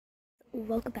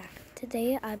Welcome back.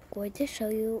 Today I'm going to show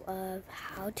you of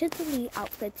how to delete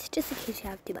outfits just in case you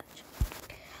have too much.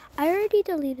 I already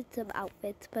deleted some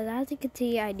outfits, but as you can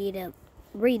see I need to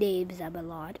rename them a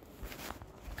lot.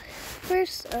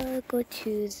 First, go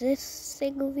to this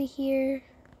thing over here,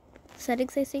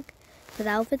 settings I think, for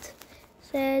the outfits.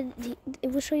 Then it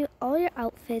will show you all your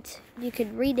outfits. You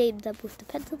can rename them with the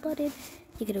pencil button.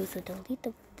 You can also delete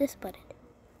them with this button.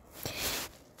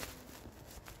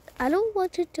 I don't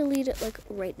want to delete it like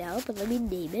right now, but let me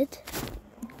name it.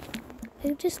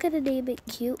 I'm just gonna name it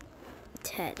Cute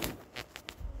 10,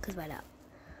 because why not?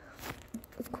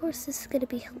 Of course, this is gonna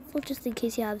be helpful just in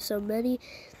case you have so many,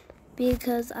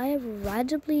 because I have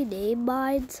randomly named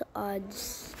mine on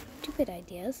stupid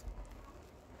ideas.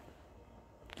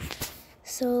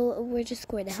 So we're just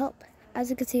going to help. As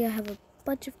you can see, I have a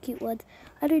bunch of cute ones.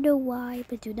 I don't know why,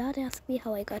 but do not ask me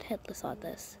how I got headless on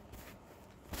this.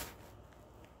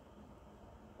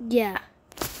 Yeah.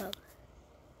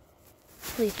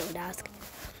 Please don't ask.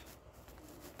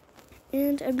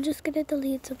 And I'm just gonna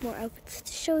delete some more outfits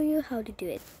to show you how to do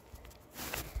it.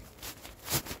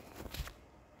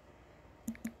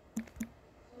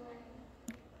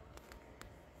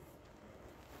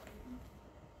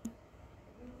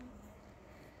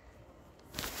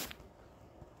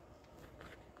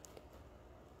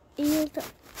 And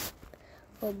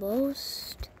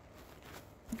almost.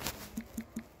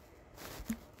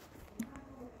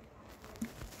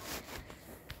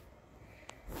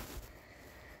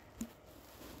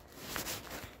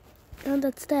 And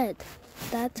that's that.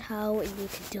 That's how you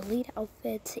can delete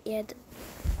outfits. And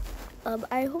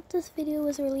I hope this video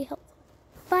was really helpful.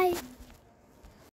 Bye.